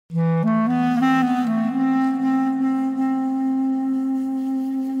I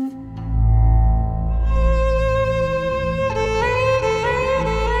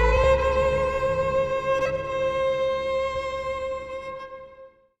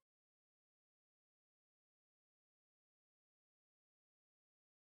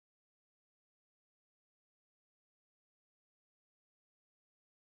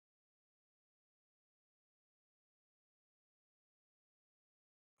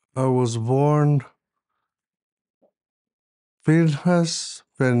was born Pinchas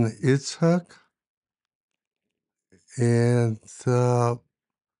Ben Itzhak, and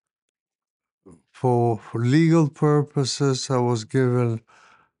for legal purposes, I was given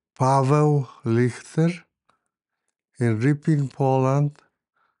Pawel Lichter in Rypin, Poland,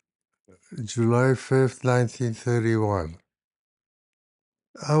 July 5th, 1931.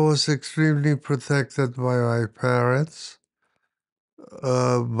 I was extremely protected by my parents.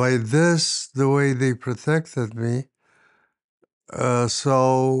 By this, the way they protected me, was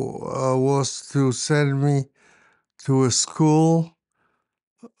to send me to a school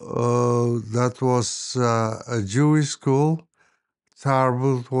that was a Jewish school.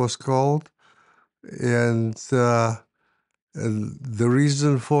 Tarbut was called, and the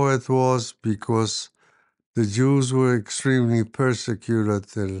reason for it was because the Jews were extremely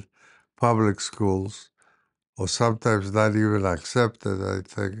persecuted in public schools, or sometimes not even accepted, I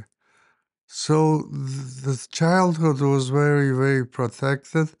think. So the childhood was very, very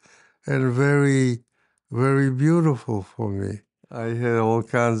protected and very, very beautiful for me. I had all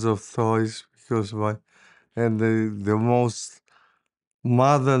kinds of toys because the most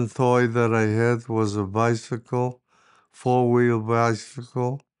modern toy that I had was a bicycle, four-wheel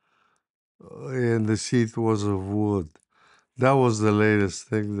bicycle, and the seat was of wood. That was the latest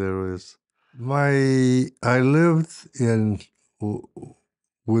thing there is. I lived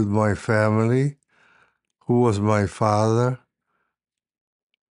with my family, who was my father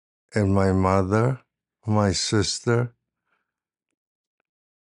and my mother, my sister,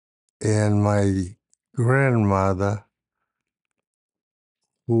 and my grandmother,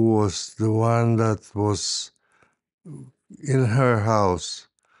 who was the one that was in her house,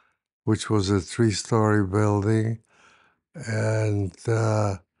 which was a three-story building, and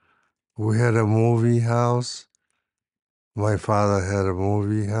we had a movie house. My father had a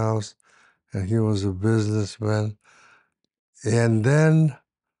movie house, and he was a businessman. And then,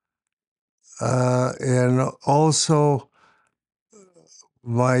 and also,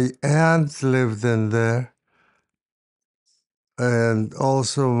 my aunt lived in there, and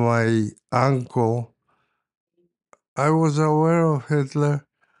also my uncle. I was aware of Hitler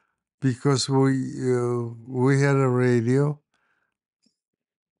because we had a radio,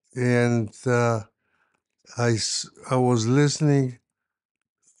 and I was listening.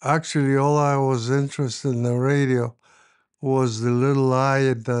 Actually, all I was interested in the radio was the little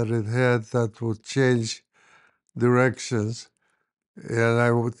light that it had that would change directions, and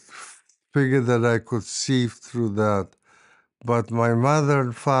I would figure that I could see through that. But my mother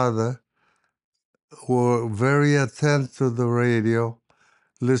and father were very attentive to the radio,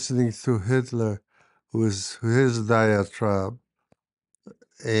 listening to Hitler with his diatribe,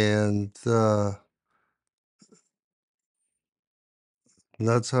 and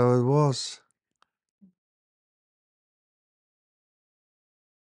that's how it was.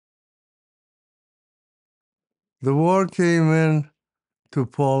 The war came in to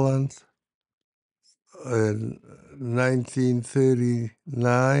Poland in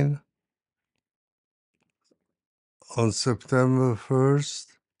 1939 on September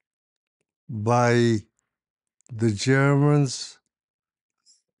 1st by the Germans,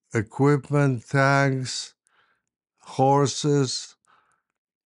 equipment, tanks, horses,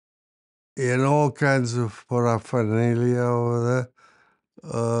 and all kinds of paraphernalia over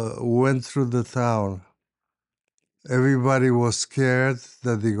there went through the town. Everybody was scared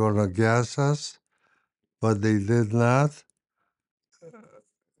that they're going to gas us, but they did not.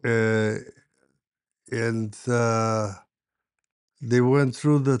 And they went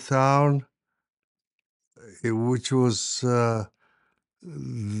through the town, which was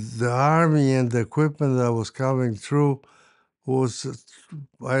the army and the equipment that was coming through was,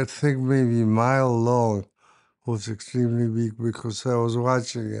 I think, maybe a mile long. It was extremely big because I was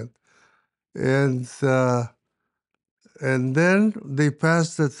watching it. And then they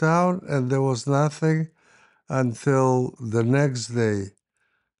passed the town, and there was nothing until the next day.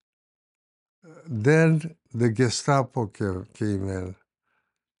 Then the Gestapo came in,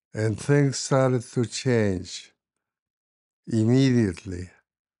 and things started to change immediately.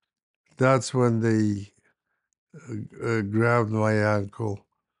 That's when they grabbed my uncle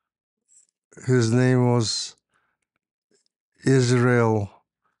his name was Israel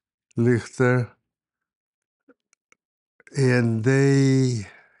Lichter, and he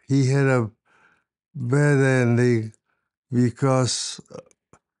had a bad ending because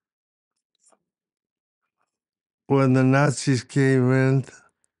when the Nazis came in,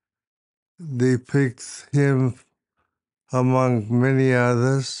 they picked him among many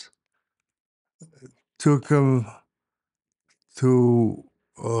others, took him to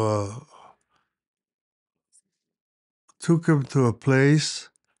uh, a place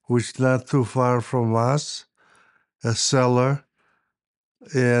which not too far from us, a cellar,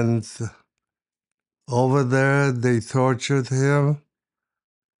 and over there they tortured him.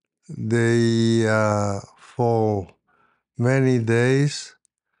 They for many days,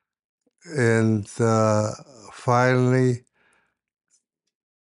 and finally,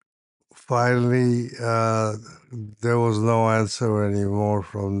 there was no answer anymore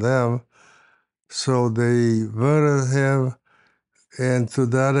from them. So they murdered him, and to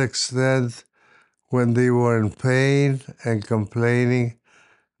that extent, when they were in pain and complaining,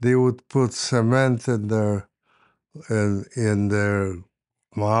 they would put cement in their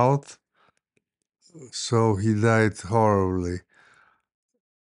mouth. So he died horribly.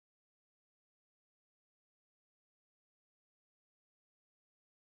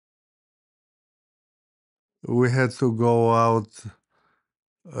 We had to go out,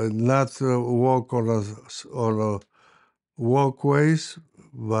 not walk on a walkways,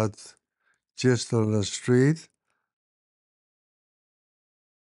 but just on the street.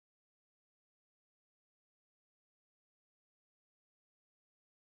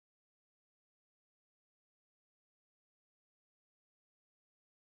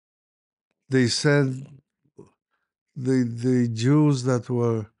 They sent the Jews that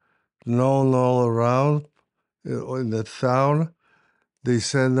were known all around in the town. They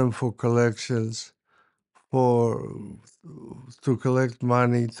sent them for collections, for to collect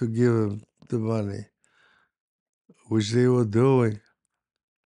money to give them the money, which they were doing.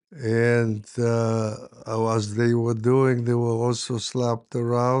 And as they were doing, they were also slapped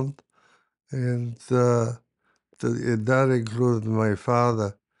around, and that included my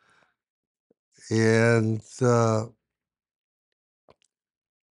father. And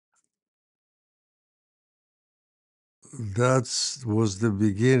that was the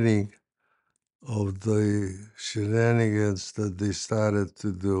beginning of the shenanigans that they started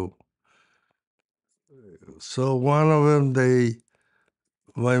to do. So one of them,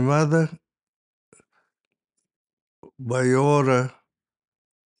 my mother, by order,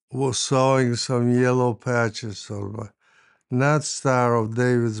 was sewing some yellow patches on my, not Star of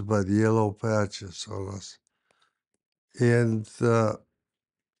David's, but yellow patches on us. And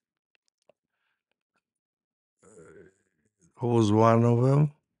was one of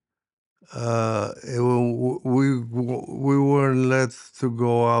them. We weren't let to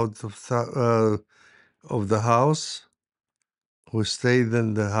go out of the house. We stayed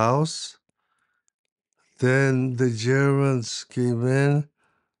in the house. Then the Germans came in.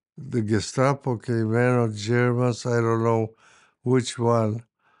 The Gestapo came in, or Germans, I don't know which one.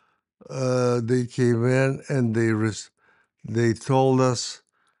 They came in and they told us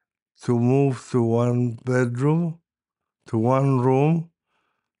to move to one bedroom, to one room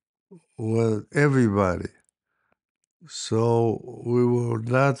with everybody. So we were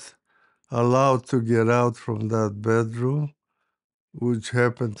not allowed to get out from that bedroom, which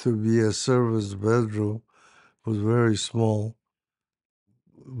happened to be a service bedroom, was very small.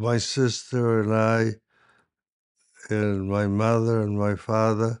 My sister and I, and my mother and my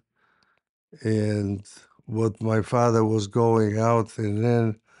father, and what my father was going out and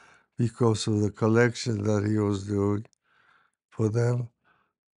in because of the collection that he was doing for them.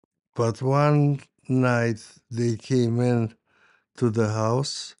 But one night they came in to the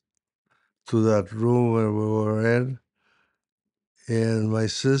house, to that room where we were in, and my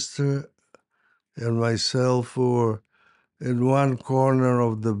sister and myself were in one corner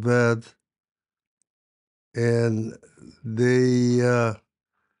of the bed, and they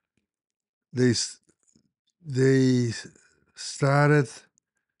they they started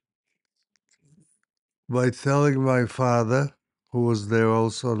by telling my father, who was there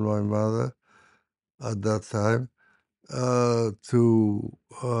also, and my mother at that time, uh, to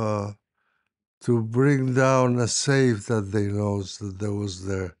uh, to bring down a safe that they knows that there was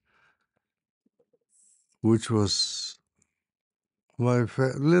there, which was my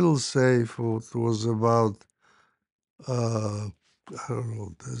little safe. It was about I don't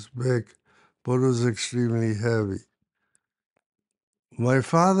know, this big, but it was extremely heavy. My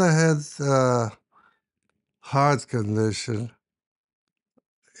father had heart condition,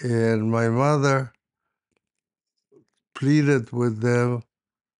 And my mother pleaded with them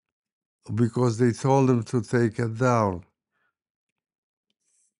because they told him to take it down.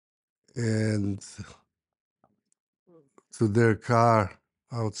 And to their car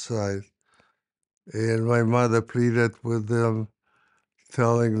outside. And my mother pleaded with them,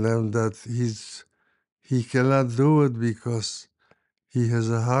 telling them that he cannot do it because he has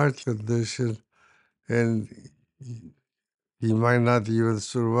a heart condition and he might not even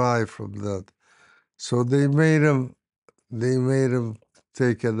survive from that. So they made him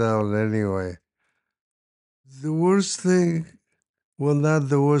take it down anyway. The worst thing, well, not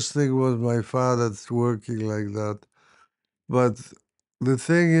the worst thing was my father's working like that, but the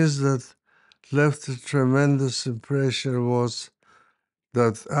thing is that left a tremendous impression was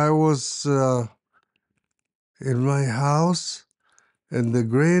that I was in my house, and the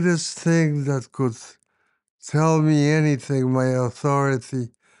greatest thing that could tell me anything, my authority,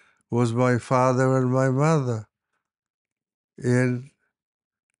 was my father and my mother. And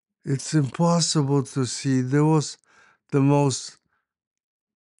it's impossible to see. There was the most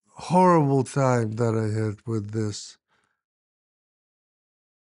horrible time that I had with this.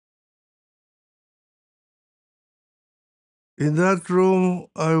 In that room,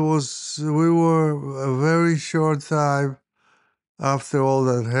 we were a very short time after all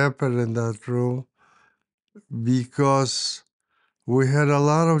that happened in that room because we had a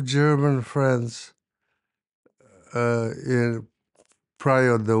lot of German friends in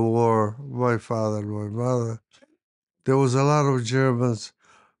prior to the war, my father and my mother. There was a lot of Germans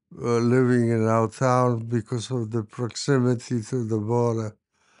living in our town because of the proximity to the border.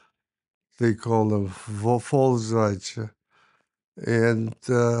 They call them Volksdeutsche. And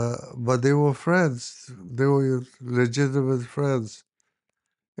but they were friends. They were legitimate friends,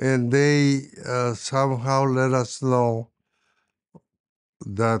 and they somehow let us know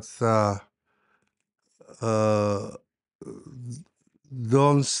that uh,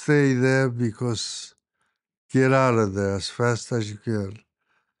 don't stay there because get out of there as fast as you can.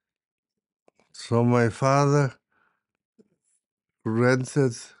 So my father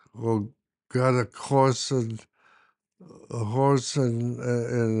rented or got a horse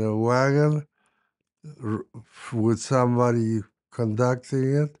and a wagon with somebody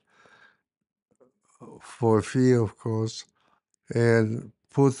conducting it for a fee, of course, and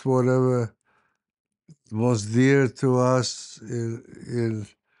put whatever was dear to us in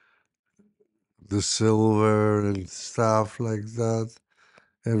the silver and stuff like that,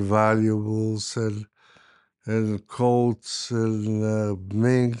 and valuables and coats and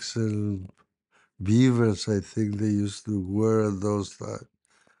minks and beavers. I think they used to wear those times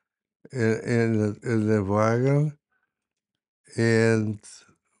in the wagon, and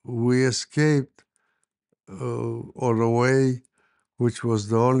we escaped on a way which was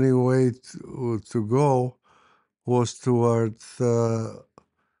the only way to go was towards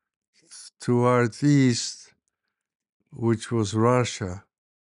east, which was Russia.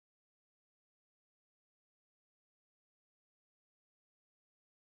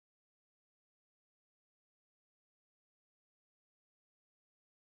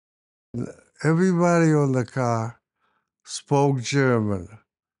 Everybody on the car spoke German,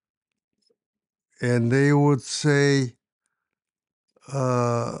 and they would say,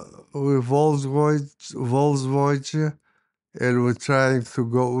 "We're Volksdeutsche, and we're trying to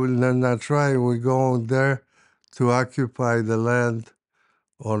go. We're not trying. We're going there to occupy the land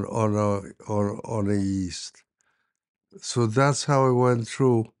on the east." So that's how it went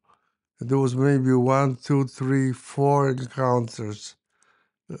through. There was maybe 1, 2, 3, 4 encounters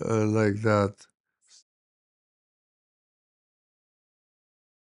like that.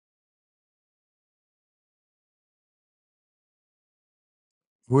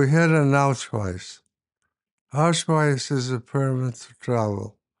 We had an Ausweis. Ausweis is a permit to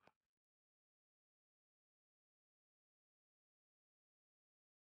travel.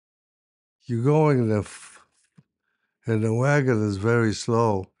 You're going there, and the wagon is very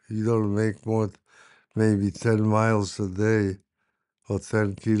slow. You don't make more, maybe 10 miles a day or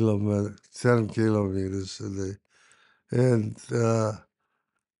 10 kilometers a day. And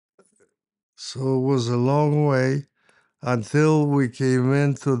so it was a long way until we came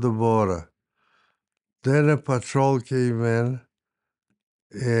into the border. Then a patrol came in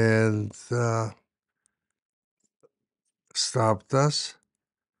and stopped us.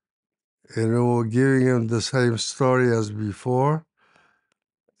 And we were giving him the same story as before.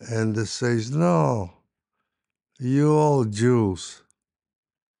 And they says, "No, you all Jews.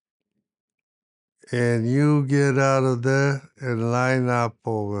 And you get out of there and line up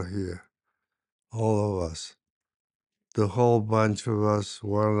over here, all of us." the whole bunch of us,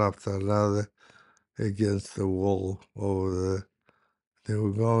 one after another, against the wall over there. They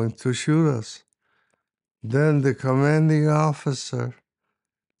were going to shoot us. Then the commanding officer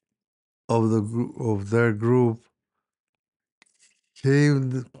of their group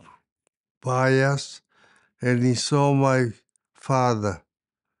came by us, and he saw my father.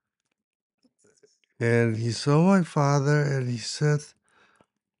 And he saw my father, and he said,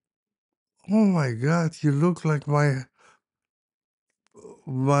 "Oh my God, you look like my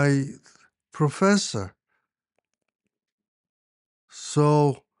professor."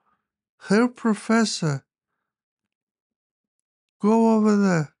 So, "Herr Professor, go over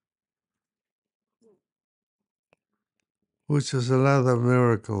there," which is another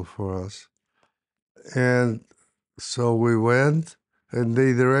miracle for us. And so we went, and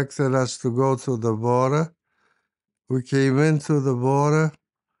they directed us to go to the border. We came into the border,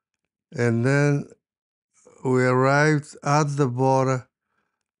 and then we arrived at the border,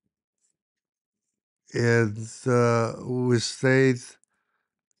 and we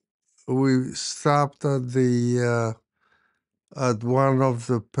stopped at one of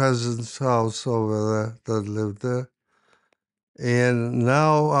the peasants' house over there that lived there. And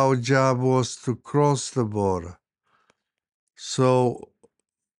now our job was to cross the border. So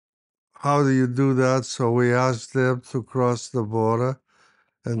how do you do that? So we asked them to cross the border,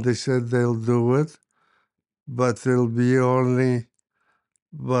 and they said they'll do it, but it'll be only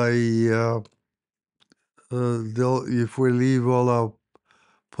by if we leave all our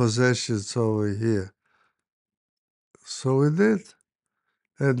possessions over here. So we did,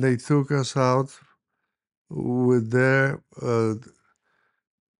 and they took us out with their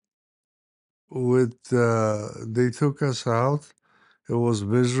they took us out. It was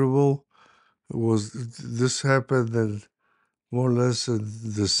miserable. This happened in more or less in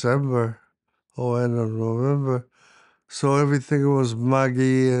December, end of November. So everything was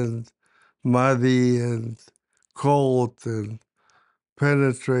muggy and muddy and cold and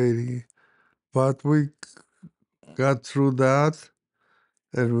penetrating. But we got through that,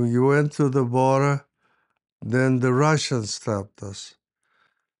 and when you went to the border, then the Russians stopped us.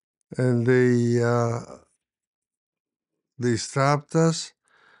 And they stopped us,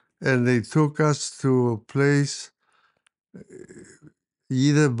 and they took us to a place,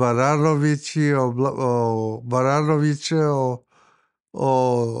 either Baranovichi or Baranovice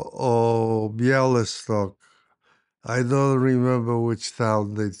or Bialystok. I don't remember which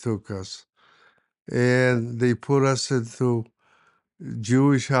town they took us. And they put us into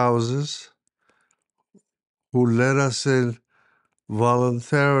Jewish houses who let us in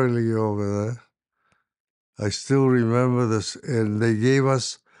voluntarily over there. I still remember this. And they gave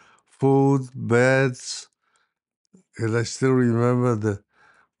us food, beds, and I still remember the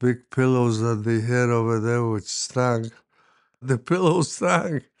big pillows that they had over there, which stunk. The pillows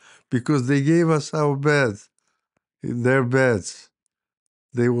stunk because they gave us our beds, their beds.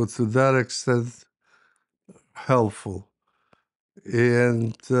 They were to that extent helpful.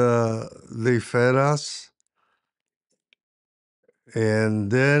 And they fed us.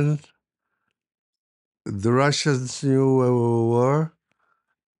 And then the Russians knew where we were.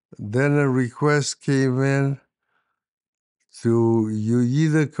 Then a request came in to you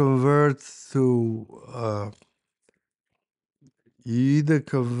either convert to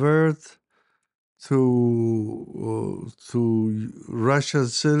Russian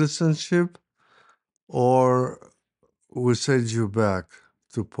citizenship, or we send you back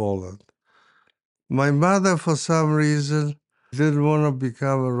to Poland. My mother, for some reason, didn't want to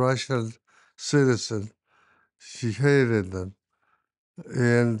become a Russian citizen. She hated them.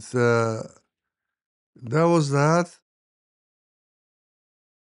 And that was that.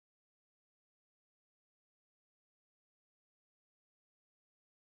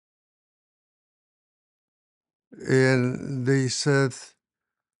 And they said,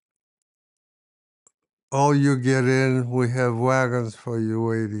 "Oh, you get in, we have wagons for you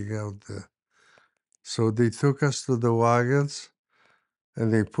waiting out there." So they took us to the wagons,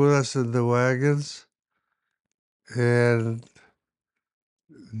 and they put us in the wagons, and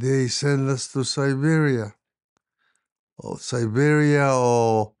they sent us to Siberia. Siberia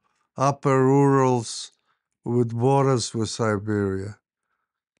or upper Urals with borders with Siberia.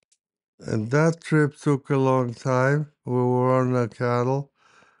 And that trip took a long time. We were on the cattle.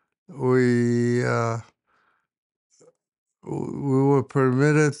 We were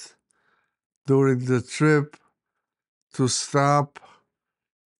permitted during the trip to stop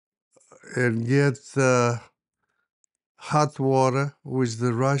and get hot water, which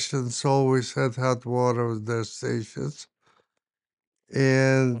the Russians always had hot water at their stations.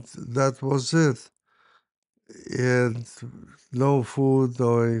 And that was it. and no food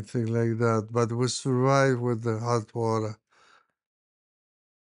or anything like that, but we survived with the hot water.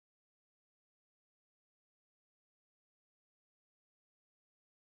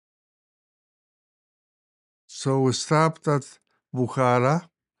 So we stopped at Bukhara,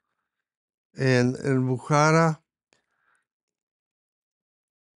 and in Bukhara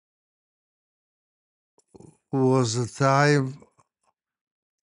was a time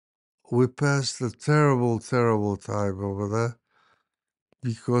we passed a terrible, terrible time over there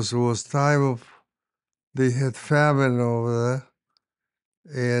because it was time of they had famine over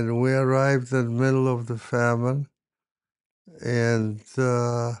there, and we arrived in the middle of the famine, and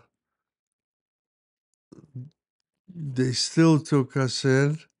they still took us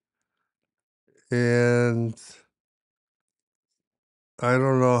in, and I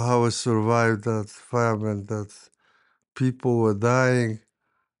don't know how we survived that famine. That people were dying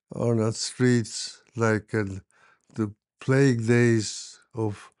on the streets like in the plague days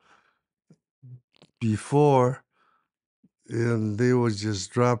of before, and they were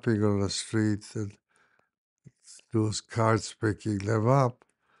just dropping on the streets, and those carts picking them up.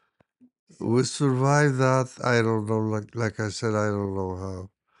 We survived that. I don't know, like I said, I don't know how.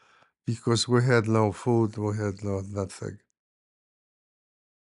 Because we had no food, we had no nothing.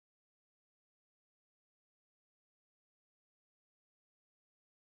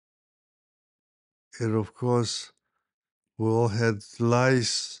 And of course, we all had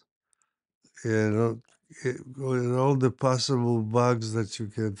lice and all the possible bugs that you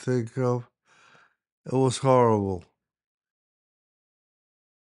can think of. It was horrible.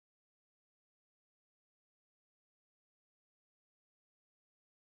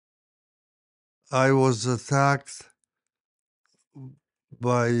 I was attacked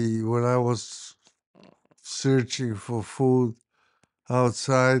by when I was searching for food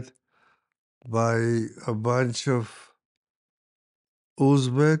outside by a bunch of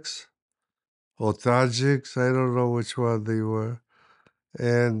Uzbeks or Tajiks. I don't know which one they were.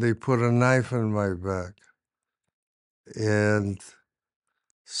 And they put a knife in my back. And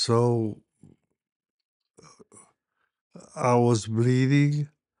so I was bleeding,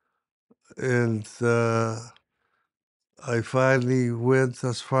 and I finally went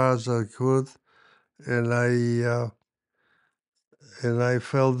as far as I could, and I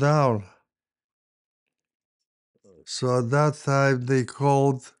fell down. So at that time they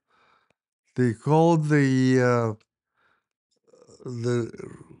called the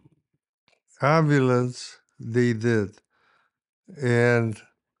ambulance. They did, and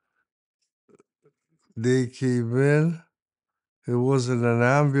they came in. It wasn't an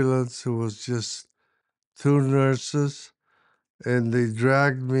ambulance. It was just two nurses, and they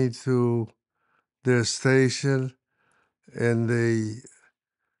dragged me to their station, and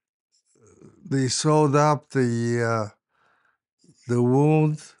they sewed up the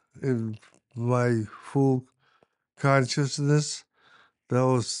wound in my full consciousness. That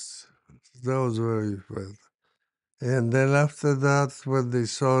was that was very bad. And then after that, when they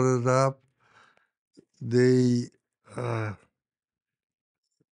sewed it up, they uh,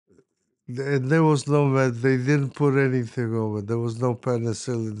 there was no med. They didn't put anything over. There was no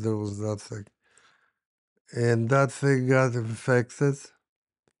penicillin. There was nothing. And that thing got infected,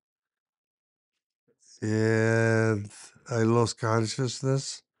 and I lost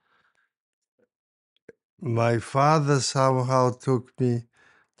consciousness. My father somehow took me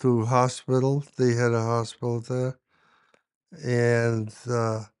to hospital. They had a hospital there, and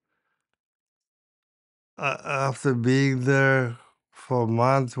after being there for a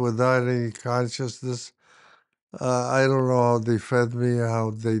month without any consciousness, I don't know how they fed me,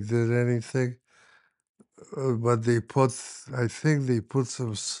 how they did anything, but I think they put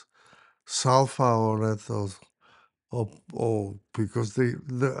some sulfur on it, or because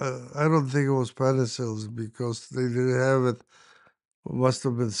I don't think it was penicillin because they didn't have it. It must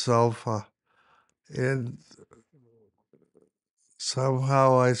have been sulfur, and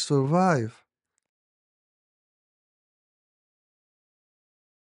somehow I survived.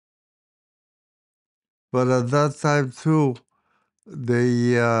 But at that time too,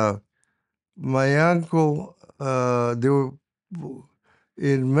 they my uncle they were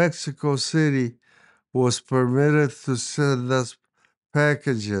in Mexico City was permitted to send us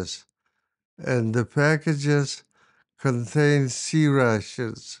packages, and the packages contained sea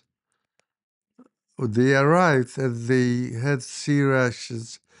rations. They arrived and they had sea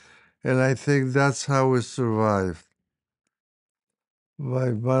rations, and I think that's how we survived. My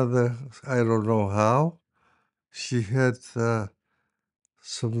mother, I don't know how, she had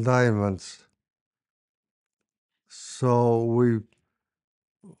some diamonds. So we,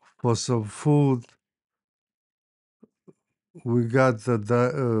 for some food, we got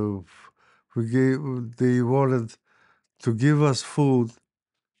they wanted to give us food.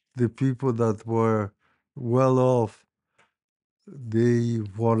 The people that were well off, they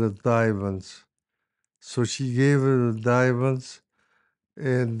wanted diamonds. So she gave them the diamonds,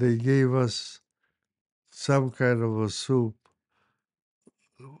 and they gave us some kind of a soup,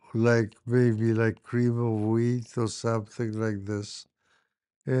 like maybe like cream of wheat or something like this.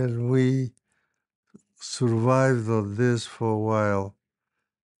 And we survived on this for a while,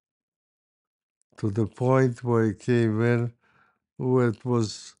 to the point where it came in where it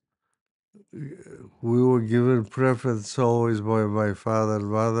was, we were given preference always by my father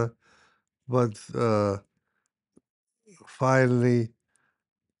and mother, but finally,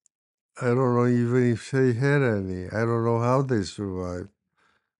 I don't know even if they had any. I don't know how they survived.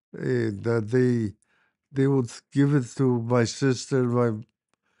 That they would give it to my sister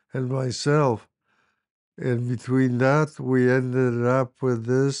and myself, and between that we ended up with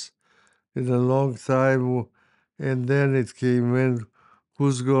this in a long time, and then it came in.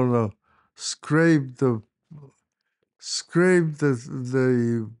 Who's gonna scrape the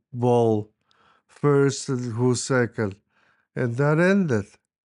the ball first and who second, and that ended.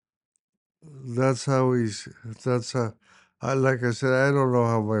 That's how he's. That's how. I like I said. I don't know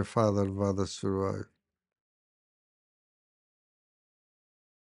how my father and mother survived.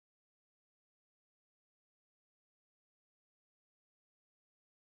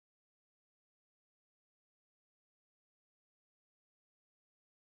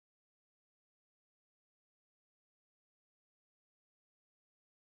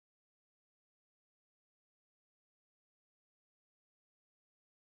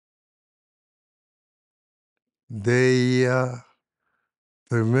 They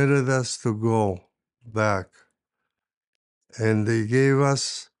permitted us to go back, and they gave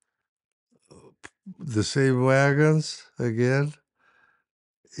us the same wagons again,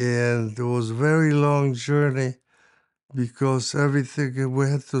 and it was a very long journey because everything we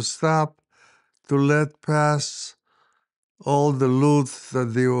had to stop to let pass all the loot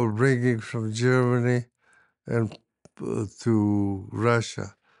that they were bringing from Germany and to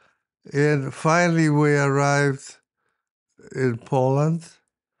Russia. And finally, we arrived in Poland,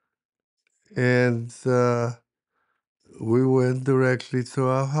 and we went directly to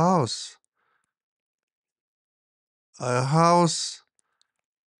our house. Our house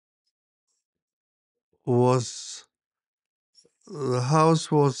was the house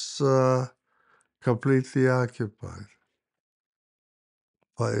was completely occupied.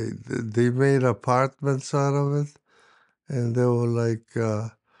 They made apartments out of it, and there were like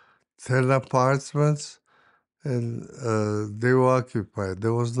 10 apartments, and they were occupied.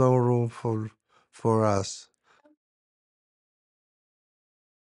 There was no room for us.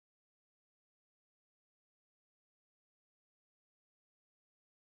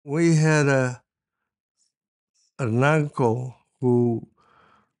 We had an uncle who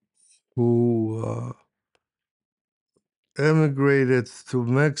emigrated to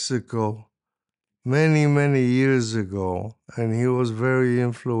Mexico many years ago, and he was very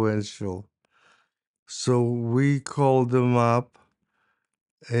influential. So we called him up,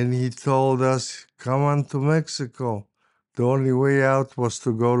 and he told us, "Come on to Mexico." The only way out was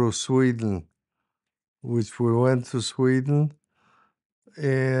to go to Sweden, which we went to Sweden,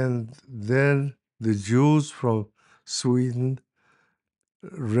 and then the Jews from Sweden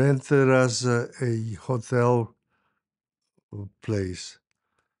rented us a hotel place,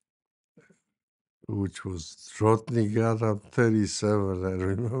 which was Trotnigata 37. I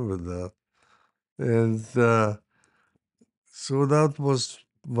remember that. And so that was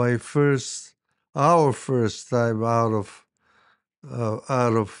our first time out of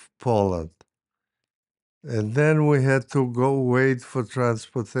Poland. And then we had to go wait for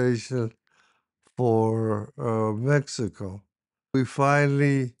transportation for Mexico. We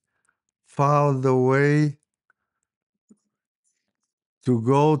finally found a way to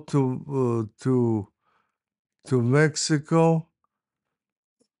go to Mexico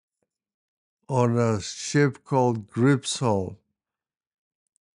on a ship called Gripsholm,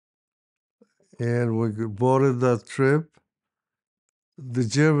 and we boarded that trip. The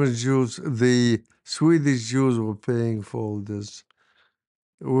German Jews, the Swedish Jews were paying for all this.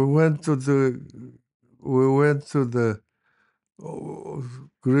 We went to the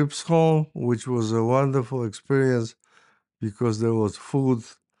Gripsholm, which was a wonderful experience because there was food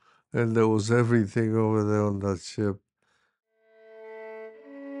and there was everything over there on that ship.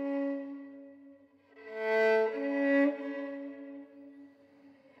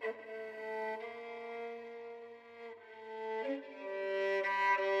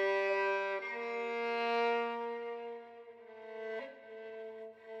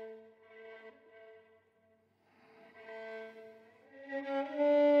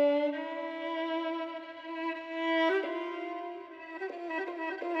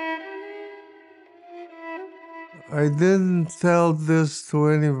 I didn't tell this to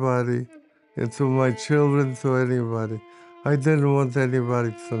anybody, and to my children, to anybody. I didn't want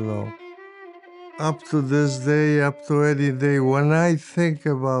anybody to know. Up to this day, up to any day, when I think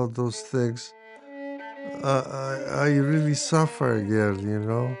about those things, I really suffer again, you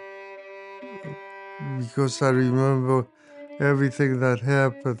know, because I remember everything that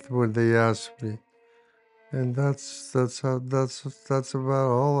happened when they asked me, and that's about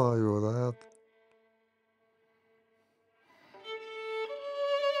all I would add.